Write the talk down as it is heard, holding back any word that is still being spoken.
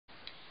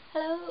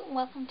Hello and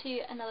welcome to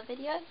another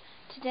video.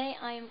 Today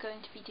I am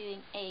going to be doing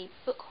a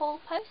book haul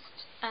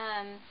post.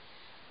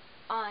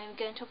 I'm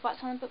going to talk about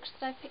some of the books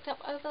that I've picked up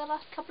over the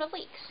last couple of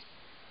weeks.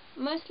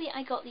 Mostly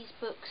I got these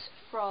books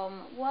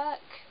from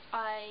work.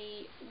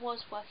 I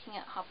was working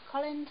at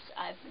HarperCollins.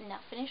 I've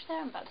now finished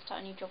there. I'm about to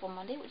start a new job on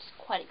Monday, which is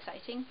quite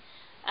exciting.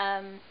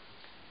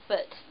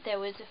 But there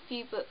was a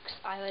few books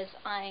I was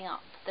eyeing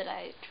up that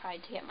I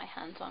tried to get my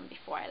hands on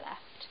before I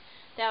left.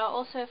 There are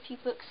also a few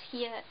books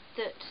here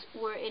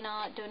that were in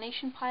our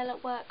donation pile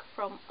at work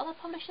from other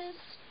publishers,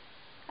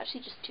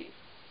 actually just two,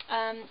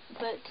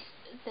 but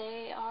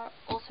they are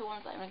also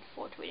ones that I'm looking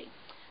forward to reading.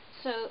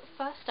 So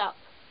first up,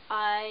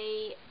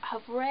 I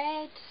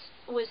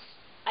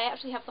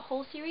actually have the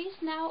whole series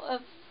now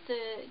of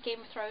the Game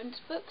of Thrones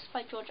books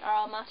by George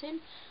R.R. Martin.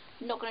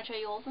 I'm not going to show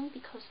you all of them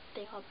because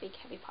they are a big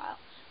heavy pile.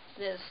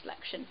 There's a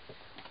selection.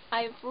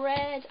 I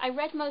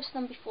read most of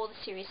them before the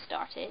series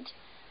started,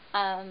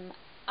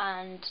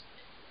 and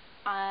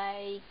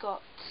I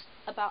got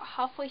about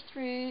halfway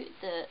through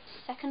the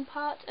second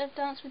part of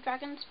Dance with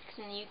Dragons,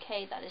 because in the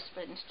UK that is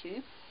split into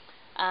two.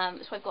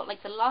 So I've got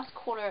like the last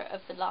quarter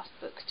of the last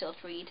book still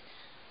to read,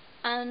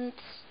 and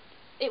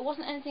it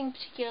wasn't anything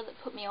particular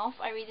that put me off.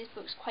 I read these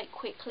books quite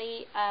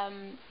quickly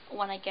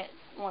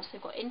once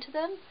I've got into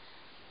them,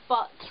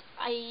 but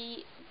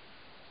I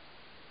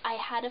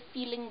had a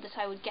feeling that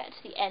I would get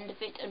to the end of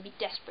it and be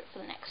desperate for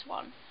the next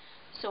one.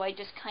 So I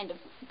just kind of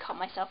cut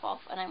myself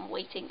off, and I'm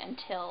waiting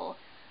until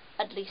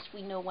at least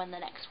we know when the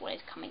next one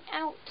is coming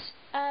out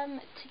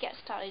to get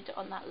started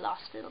on that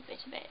last little bit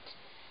of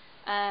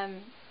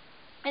it.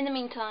 In the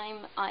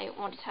meantime, I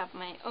wanted to have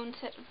my own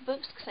set of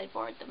books because I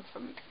borrowed them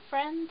from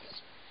friends.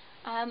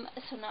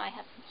 So now I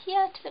have them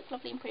here to look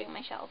lovely and pretty on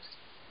my shelves.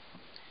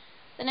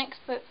 The next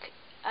book,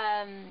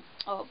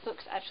 or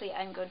books actually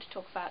I'm going to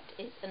talk about,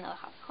 is another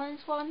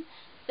HarperCollins one.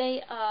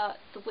 They are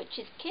The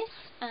Witch's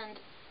Kiss and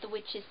The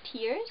Witch's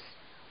Tears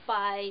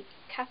by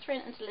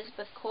Katharine and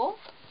Elizabeth Corr.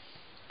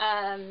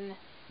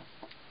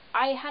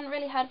 I hadn't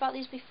really heard about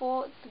these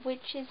before. The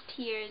Witch's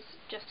Tears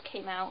just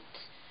came out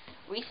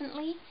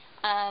recently,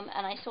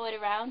 and I saw it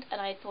around and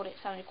I thought it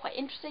sounded quite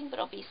interesting, but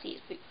obviously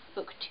it's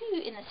book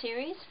 2 in the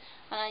series,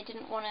 and I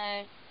didn't want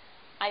to...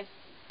 I've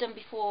done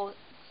before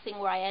the thing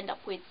where I end up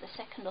with the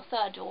second or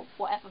third or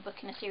whatever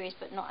book in a series,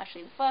 but not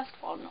actually the first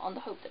one, on the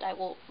hope that I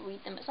will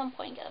read them at some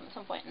point, get them at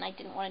some point, and I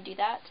didn't want to do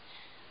that.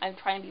 I'm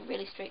trying to be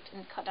really strict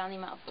and cut down the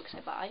amount of books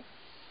I buy.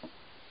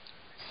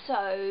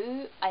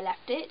 So I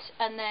left it,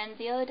 and then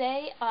the other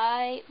day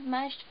I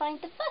managed to find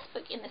the first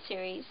book in the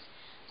series.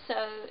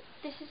 So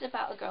this is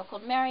about a girl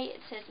called Mary.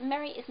 It says,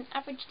 Mary is an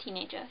average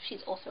teenager.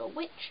 She's also a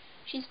witch.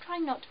 She's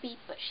trying not to be,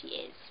 but she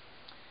is.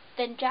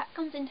 Then Jack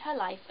comes into her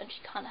life and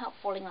she can't help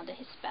falling under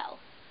his spell.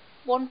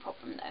 One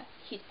problem though,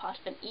 he's part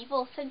of an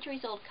evil,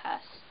 centuries-old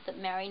curse that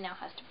Mary now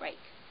has to break.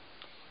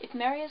 If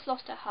Mary has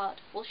lost her heart,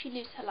 will she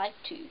lose her life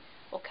too?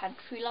 Or can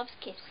true love's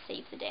kiss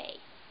save the day?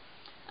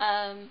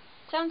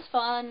 Sounds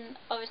fun.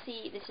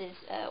 Obviously this is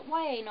a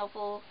YA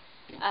novel.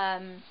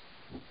 I'm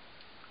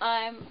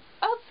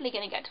hopefully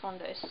going to get to one of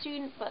those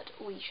soon, but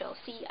we shall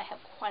see. I have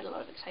quite a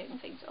lot of exciting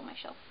things on my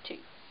shelf too,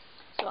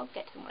 so I'll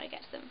get to them when I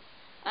get to them.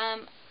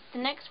 The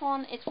next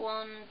one is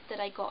one that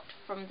I got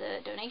from the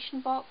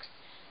donation box.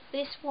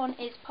 This one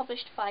is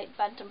published by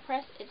Bantam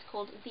Press. It's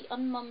called The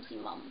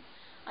Unmumsy Mum.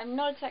 I'm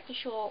not exactly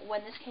sure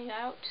when this came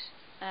out,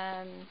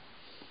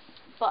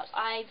 but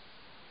I've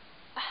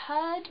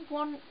heard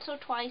once or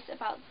twice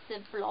about the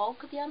blog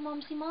The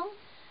Unmumsy Mum,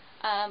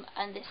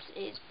 and this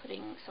is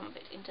putting some of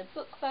it into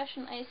book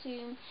version, I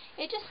assume.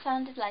 It just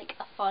sounded like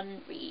a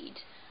fun read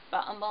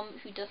about a mum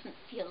who doesn't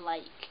feel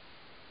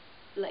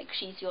like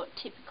she's your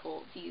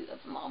typical view of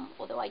a mum,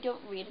 although I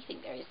don't really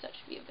think there is such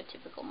a view of a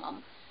typical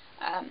mum.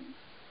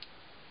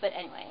 But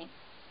anyway,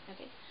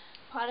 okay.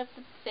 Part of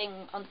the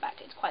thing on the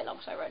back, it's quite long,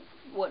 so I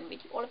won't read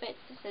you all of it.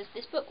 It says,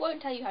 this book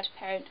won't tell you how to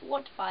parent,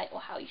 what to buy,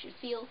 or how you should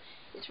feel.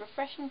 Its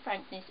refreshing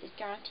frankness is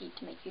guaranteed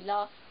to make you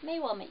laugh, may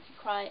well make you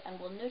cry, and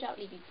will no doubt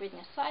leave you breathing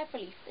a sigh of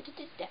relief that it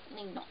is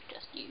definitely not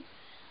just you.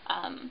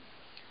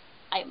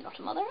 I am not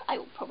a mother. I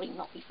will probably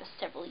not be for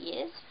several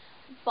years,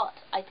 but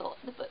I thought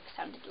the book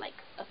sounded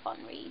like a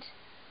fun read,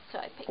 so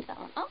I picked that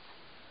one up.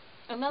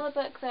 Another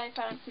book that I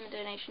found from the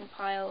donation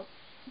pile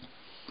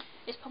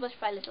is published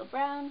by Little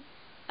Brown,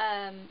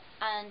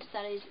 and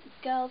that is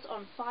Girls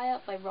on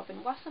Fire by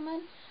Robin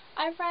Wasserman.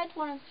 I've read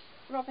one of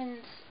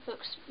Robin's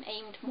books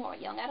aimed more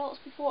at young adults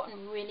before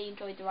and really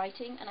enjoyed the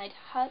writing, and I'd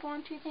heard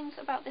one or two things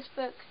about this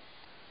book.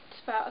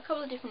 It's about a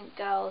couple of different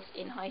girls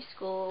in high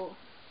school,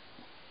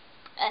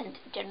 and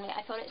generally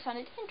I thought it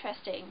sounded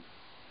interesting.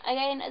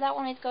 Again, that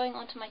one is going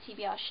onto my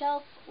TBR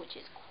shelf, which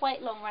is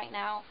quite long right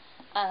now,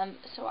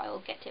 so I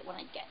will get it when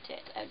I get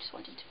it. I just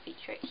wanted to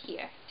feature it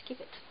here to give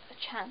it a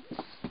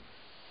chance.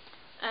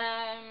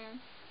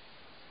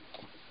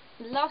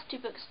 The last two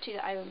books too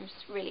that I was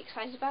really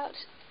excited about.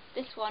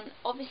 This one,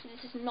 obviously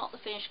this is not the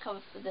finished cover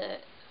for the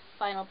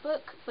final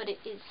book, but it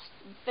is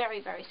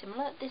very, very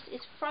similar. This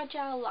is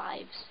Fragile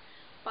Lives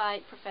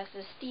by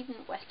Professor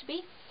Stephen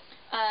Westaby.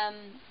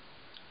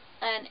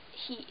 and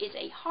he is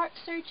a heart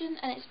surgeon,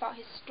 and it's about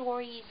his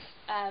stories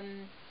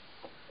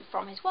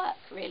from his work,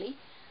 really.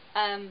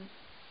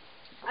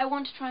 I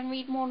want to try and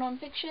read more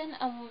non-fiction,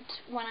 and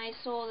when I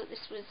saw that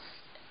this was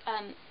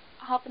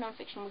Harper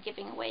Non-Fiction were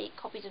giving away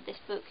copies of this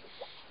book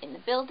in the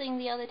building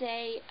the other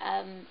day,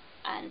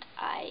 and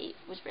I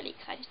was really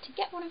excited to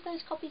get one of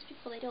those copies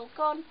before they'd all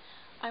gone.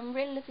 I'm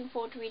really looking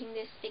forward to reading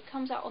this. It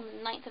comes out on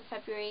the 9th of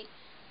February.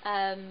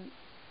 I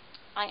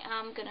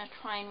am going to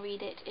try and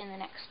read it in the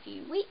next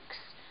few weeks,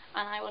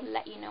 and I will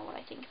let you know what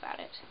I think about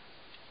it.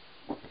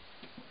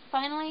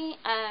 Finally,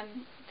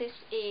 this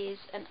is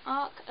an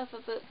arc of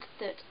a book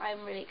that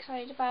I'm really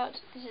excited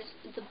about. This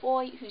is The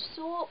Boy Who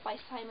Saw by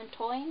Simon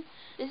Toyne.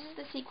 This is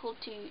the sequel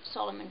to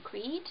Solomon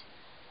Creed,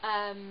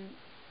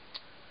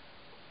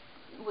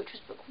 which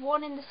was book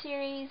 1 in the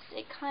series.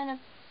 It kind of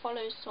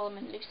follows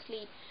Solomon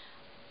loosely.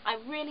 I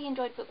really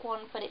enjoyed book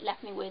 1, but it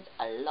left me with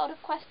a lot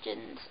of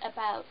questions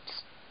about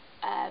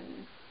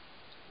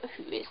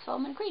who is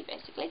Solomon Creed,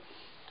 basically.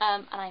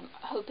 And I'm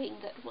hoping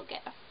that we'll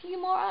get a few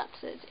more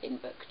answers in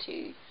book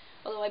 2,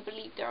 although I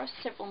believe there are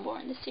several more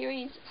in the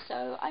series,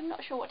 so I'm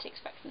not sure what to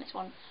expect from this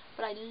one.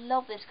 But I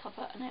love this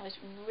cover, and I was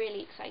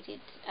really excited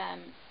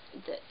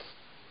that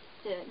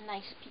the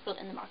nice people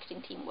in the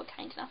marketing team were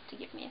kind enough to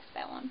give me a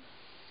spare one.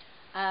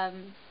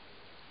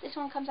 This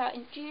one comes out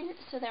in June,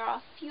 so there are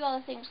a few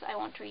other things that I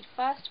want to read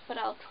first, but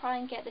I'll try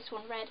and get this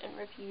one read and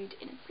reviewed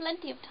in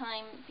plenty of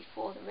time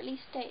before the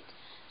release date,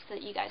 so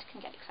that you guys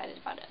can get excited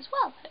about it as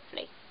well,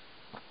 hopefully.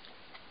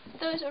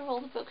 Those are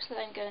all the books that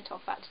I'm going to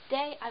talk about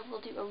today. I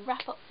will do a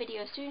wrap-up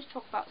video soon to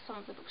talk about some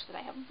of the books that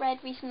I have read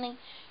recently,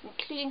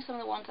 including some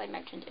of the ones I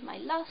mentioned in my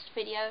last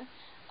video.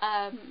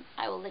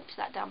 I will link to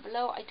that down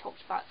below. I talked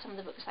about some of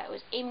the books that I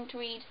was aiming to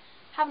read.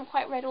 Haven't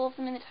quite read all of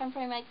them in the time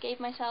frame I gave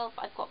myself.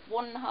 I've got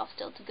 1.5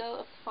 still to go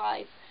of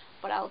 5,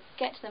 but I'll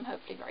get to them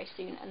hopefully very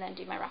soon and then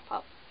do my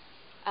wrap-up.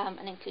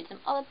 And include some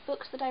other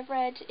books that I've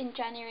read in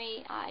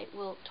January. I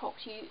will talk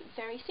to you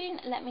very soon.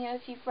 Let me know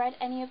if you've read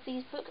any of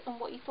these books and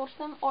what you thought of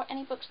them, or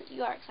any books that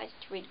you are excited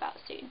to read about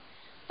soon.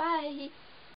 Bye!